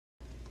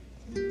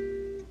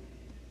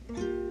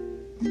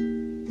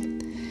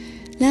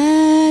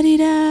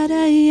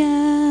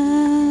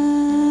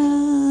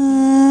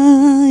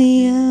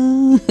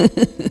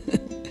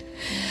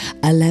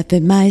I laugh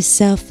at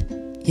myself,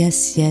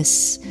 yes,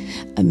 yes.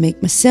 I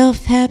make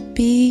myself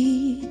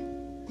happy.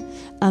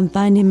 I'm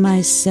finding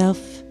myself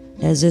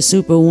as a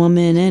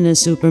superwoman and a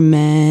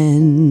superman.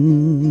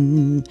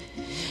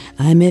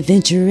 I'm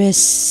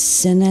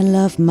adventurous and I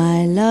love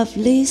my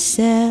lovely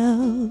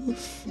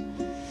self.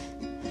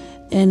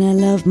 And I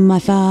love my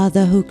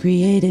Father who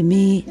created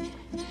me.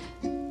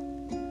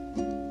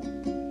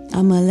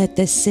 I'm gonna let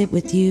that sit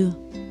with you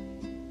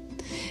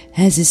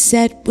as it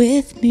sat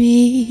with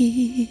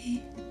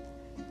me.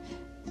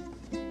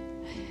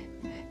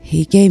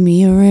 He gave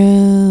me a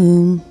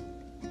room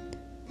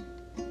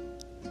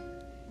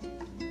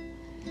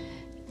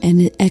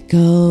and it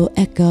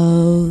echoes.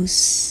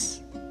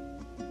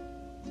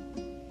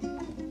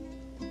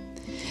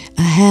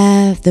 I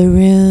have the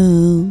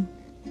room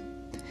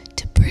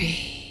to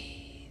breathe.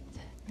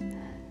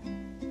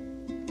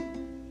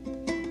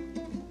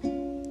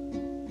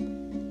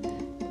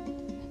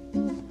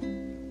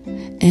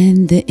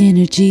 And the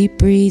energy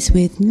breathes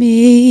with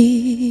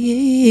me.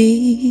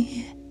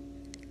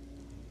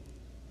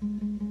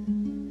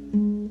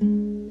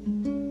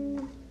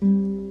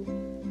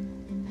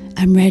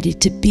 I'm ready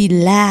to be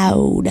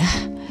loud.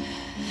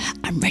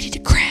 I'm ready to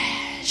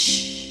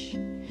crash.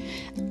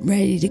 I'm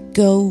ready to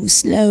go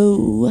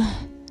slow.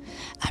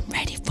 I'm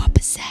ready for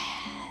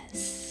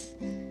pizzazz.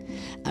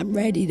 I'm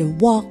ready to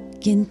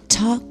walk and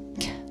talk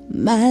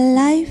my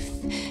life,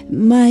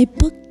 my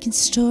book and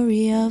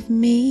story of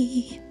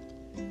me.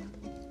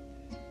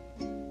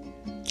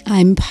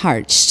 I'm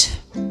parched.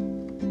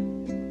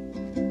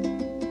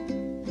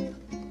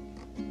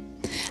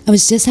 I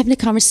was just having a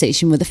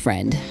conversation with a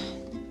friend.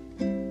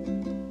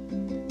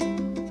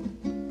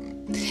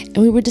 And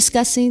we were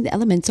discussing the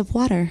elements of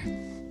water.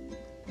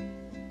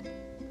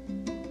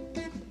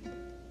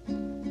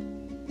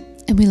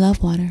 And we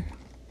love water.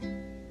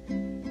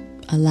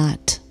 A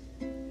lot.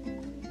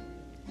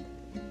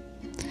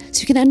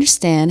 So you can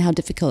understand how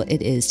difficult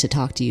it is to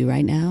talk to you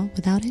right now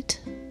without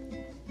it.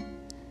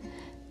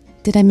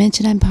 Did I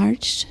mention I'm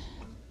parched?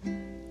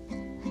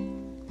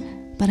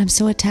 But I'm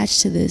so attached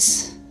to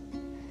this,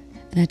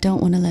 and I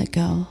don't want to let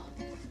go.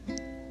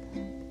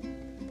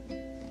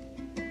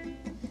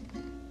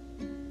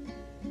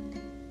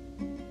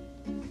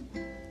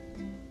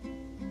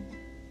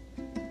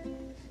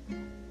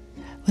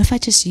 What if I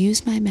just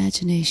use my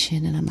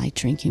imagination and I'm like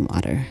drinking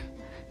water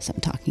as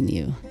I'm talking to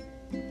you?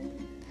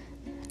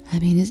 I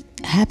mean, it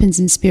happens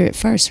in spirit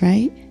first,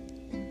 right?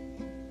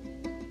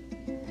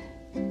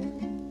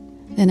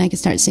 Then I can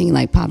start singing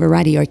like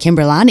Pavarotti or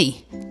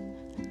Kimberly.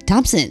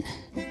 Thompson.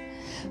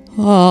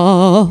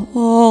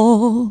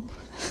 Oh.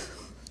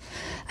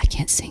 I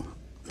can't sing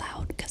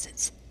loud because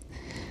it's...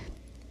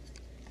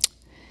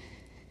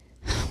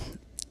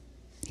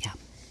 Yeah.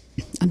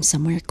 I'm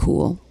somewhere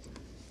cool.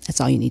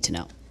 That's all you need to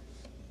know.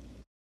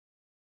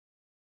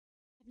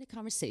 Having a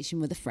conversation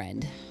with a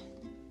friend.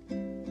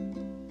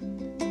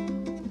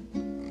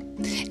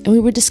 And we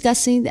were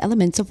discussing the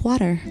elements of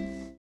water.